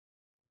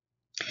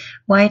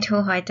White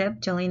Ho High Up,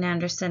 Jolene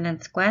Anderson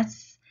and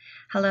Squess.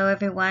 Hello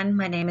everyone,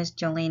 my name is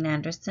Jolene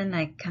Anderson.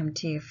 I come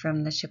to you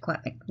from the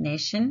Secwepemc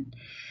Nation.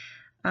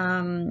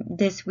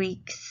 This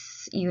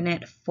week's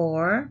Unit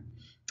 4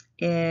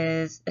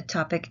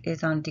 topic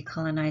is on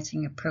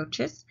decolonizing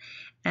approaches,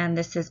 and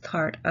this is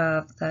part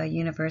of the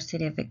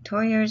University of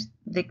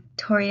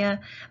Victoria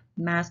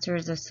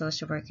Masters of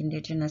Social Work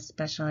Indigenous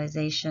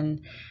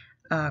Specialization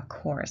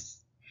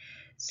course.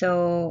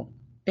 So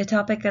the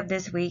topic of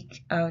this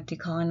week of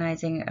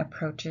decolonizing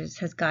approaches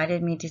has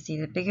guided me to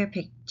see the bigger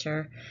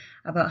picture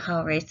about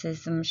how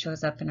racism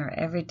shows up in our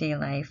everyday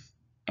life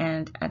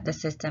and at the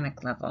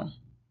systemic level,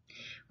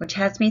 which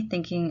has me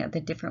thinking of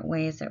the different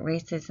ways that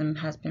racism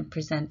has been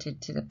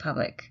presented to the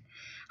public,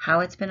 how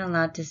it's been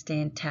allowed to stay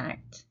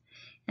intact,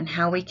 and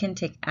how we can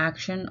take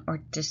action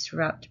or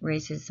disrupt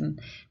racism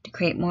to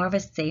create more of a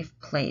safe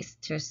place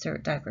to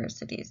assert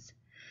diversities.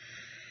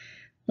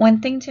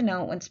 One thing to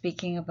note when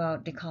speaking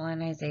about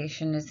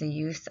decolonization is the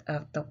use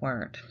of the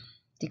word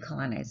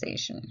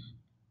decolonization.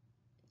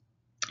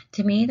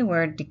 To me, the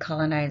word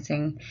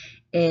decolonizing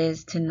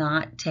is to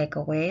not take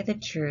away the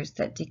truth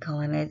that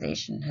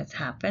decolonization has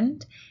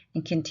happened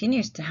and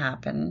continues to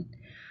happen,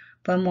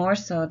 but more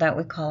so that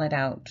we call it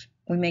out.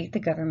 We make the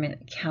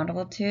government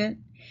accountable to it,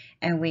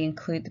 and we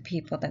include the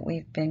people that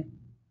we've been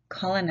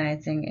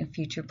colonizing in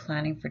future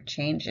planning for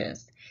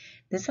changes.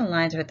 This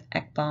aligns with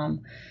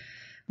Ekbom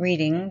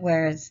reading,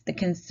 whereas the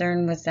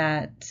concern was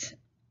that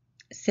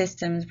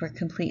systems were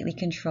completely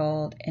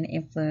controlled and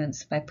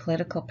influenced by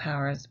political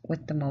powers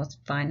with the most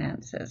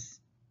finances.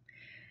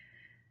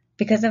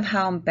 Because of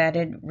how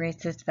embedded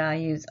racist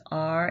values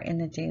are in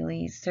the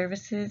daily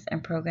services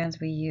and programs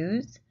we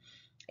use,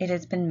 it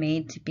has been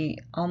made to be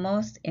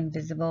almost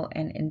invisible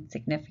and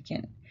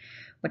insignificant,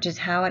 which is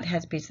how it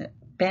has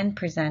been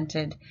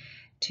presented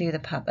to the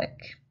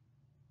public.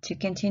 To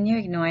continue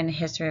ignoring the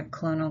history of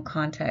colonial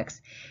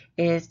context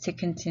is to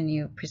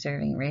continue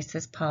preserving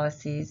racist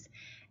policies,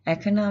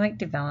 economic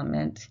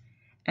development,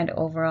 and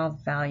overall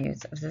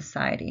values of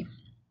society.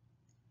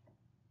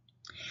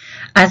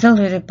 As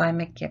alluded by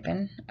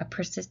McGibbon, a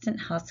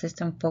persistent health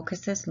system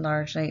focuses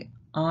largely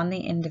on the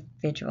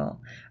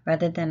individual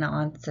rather than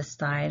on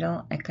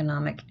societal,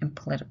 economic, and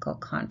political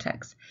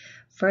context,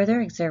 further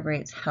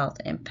exacerbates health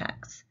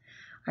impacts.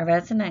 I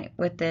resonate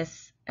with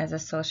this as a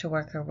social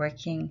worker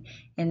working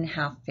in the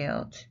health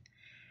field,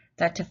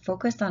 that to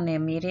focus on the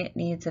immediate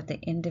needs of the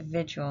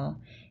individual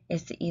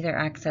is to either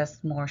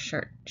access more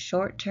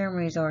short-term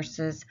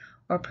resources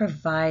or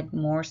provide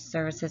more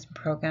services and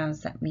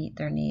programs that meet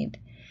their need.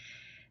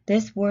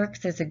 This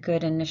works as a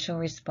good initial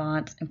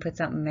response and puts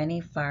out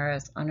many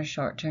fires on a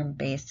short-term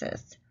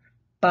basis.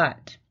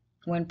 But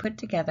when put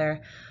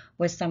together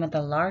with some of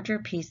the larger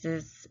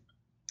pieces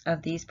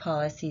of these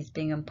policies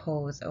being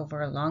imposed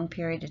over a long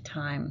period of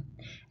time,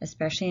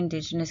 especially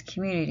Indigenous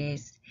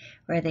communities,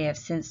 where they have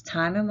since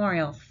time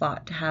immemorial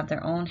fought to have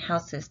their own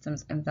health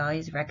systems and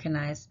values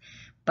recognized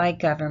by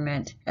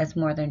government as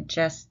more than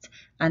just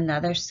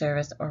another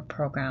service or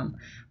program,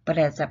 but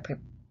as a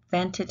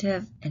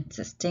preventative and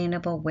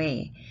sustainable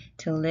way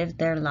to live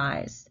their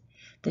lives.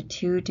 The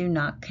two do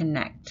not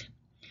connect.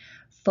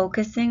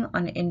 Focusing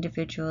on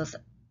individuals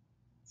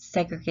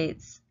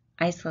segregates,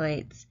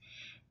 isolates,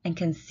 and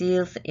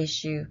conceals the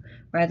issue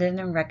rather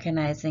than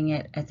recognizing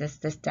it as a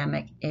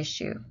systemic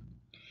issue.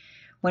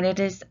 When it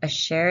is a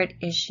shared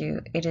issue,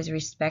 it is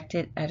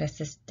respected at a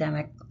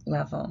systemic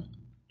level.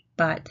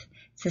 But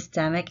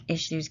systemic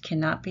issues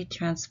cannot be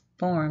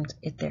transformed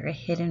if they are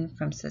hidden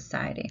from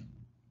society.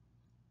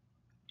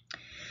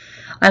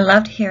 I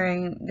loved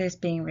hearing this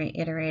being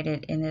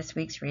reiterated in this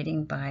week's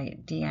reading by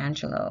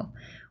D'Angelo,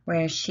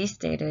 where she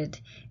stated,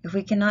 if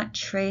we cannot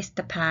trace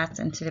the past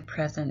into the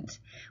present,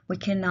 we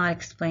cannot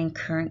explain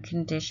current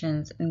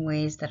conditions in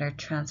ways that are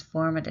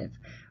transformative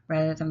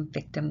rather than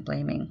victim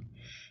blaming.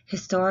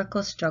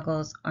 Historical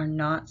struggles are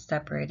not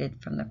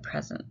separated from the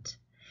present.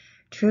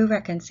 True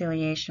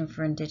reconciliation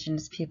for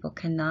Indigenous people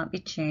cannot be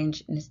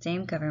changed in the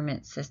same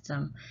government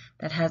system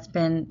that has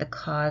been the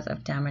cause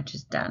of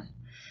damages done.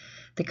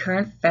 The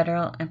current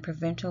federal and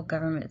provincial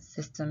government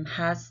system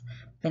has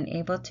been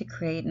able to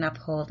create and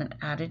uphold an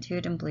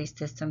attitude and belief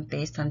system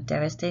based on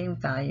devastating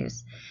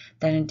values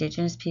that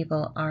Indigenous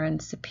people are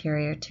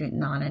superior to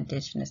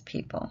non-Indigenous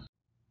people.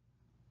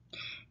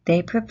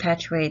 They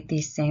perpetuate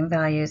these same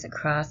values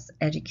across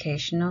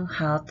educational,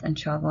 health, and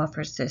child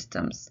welfare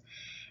systems,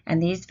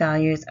 and these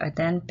values are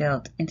then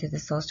built into the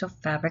social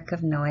fabric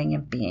of knowing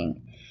and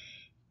being.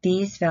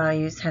 These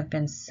values have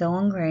been so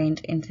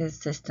ingrained into the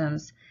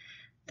systems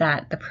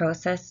that the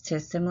process to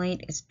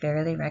assimilate is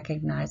barely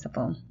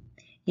recognizable.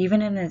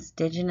 Even an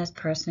Indigenous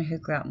person who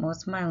grew up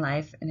most of my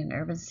life in an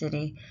urban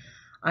city,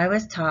 I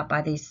was taught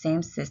by these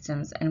same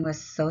systems and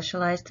was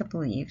socialized to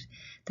believe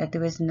that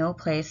there was no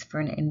place for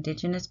an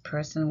Indigenous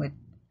person with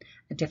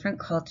a different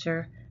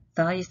culture,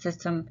 value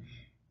system,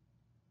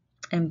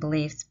 and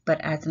beliefs,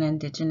 but as an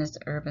Indigenous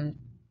urban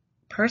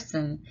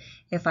person,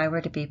 if I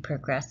were to be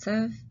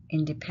progressive,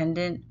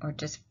 independent, or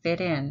just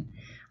fit in,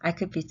 I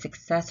could be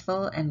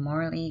successful and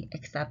morally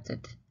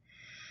accepted.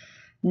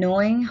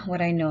 Knowing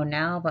what I know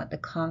now about the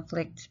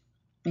conflict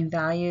in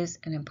values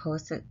and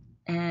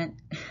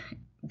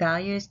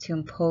values to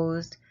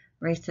impose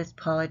racist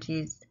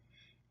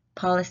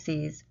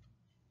policies.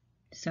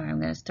 Sorry, I'm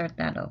going to start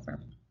that over.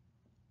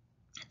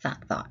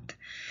 That thought.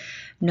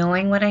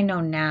 Knowing what I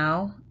know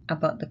now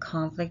about the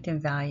conflict in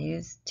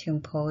values to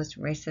impose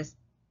racist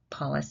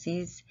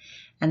policies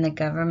and the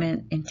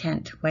government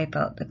intent to wipe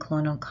out the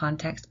colonial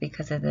context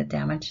because of the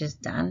damages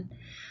done,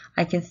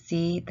 I can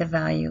see the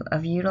value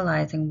of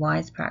utilizing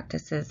wise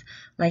practices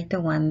like the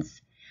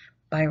ones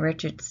by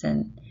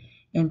Richardson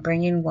in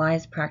bringing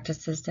wise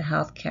practices to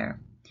healthcare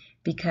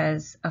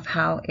because of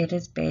how it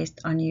is based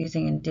on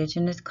using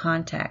Indigenous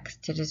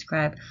context to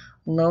describe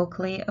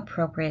locally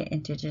appropriate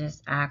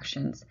Indigenous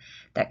actions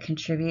that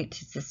contribute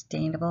to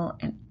sustainable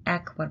and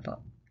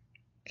equitable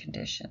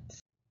conditions.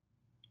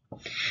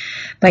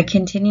 By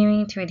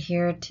continuing to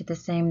adhere to the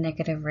same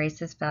negative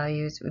racist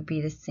values would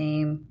be the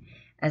same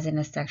as in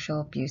a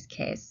sexual abuse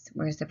case,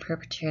 whereas the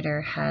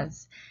perpetrator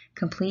has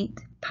complete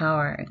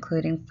power,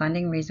 including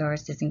funding,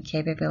 resources, and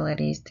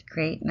capabilities to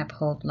create and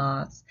uphold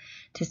laws,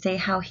 to say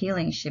how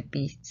healing should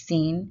be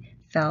seen,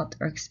 felt,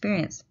 or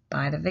experienced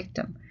by the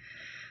victim,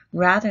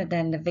 rather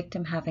than the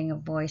victim having a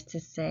voice to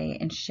say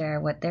and share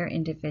what their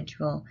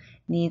individual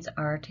needs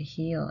are to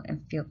heal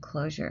and feel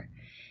closure.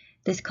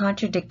 This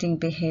contradicting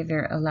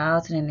behavior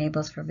allows and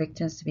enables for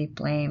victims to be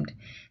blamed,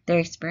 their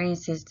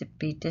experiences to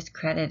be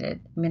discredited,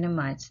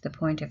 minimized to the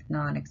point of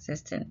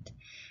non-existent,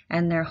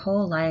 and their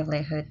whole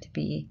livelihood to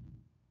be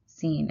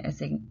seen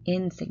as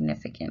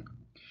insignificant.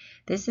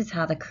 This is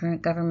how the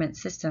current government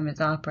system is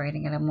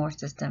operating at a more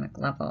systemic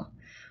level,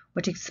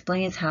 which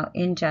explains how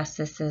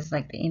injustices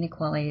like the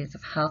inequalities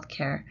of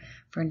healthcare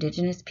for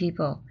Indigenous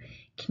people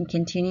can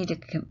continue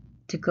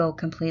to go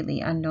completely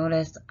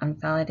unnoticed,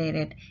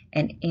 unvalidated,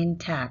 and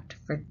intact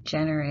for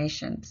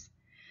generations.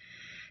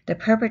 The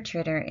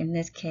perpetrator in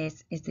this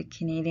case is the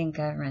Canadian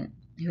government,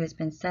 who has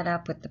been set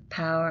up with the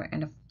power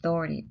and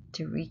authority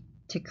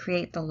to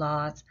create the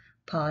laws,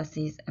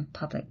 policies, and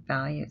public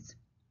values.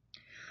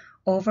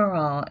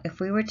 Overall, if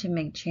we were to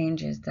make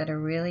changes that are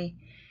really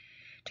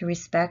to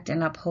respect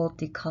and uphold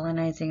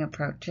decolonizing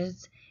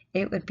approaches,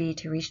 it would be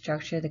to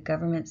restructure the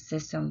government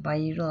system by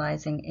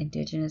utilizing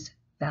Indigenous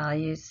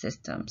value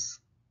systems.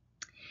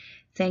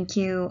 Thank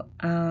you,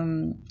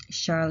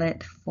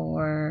 Charlotte,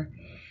 for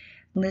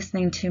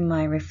listening to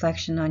my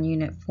reflection on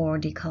Unit 4,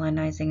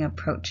 Decolonizing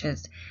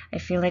Approaches. I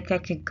feel like I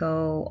could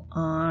go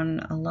on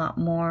a lot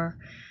more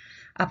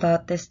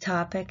about this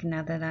topic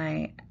now that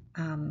I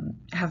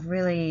have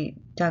really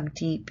dug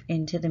deep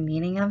into the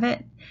meaning of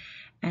it.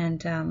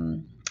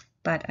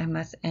 But I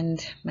must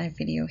end my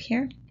video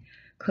here.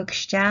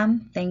 Cook's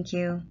Jam, thank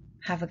you.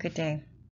 Have a good day.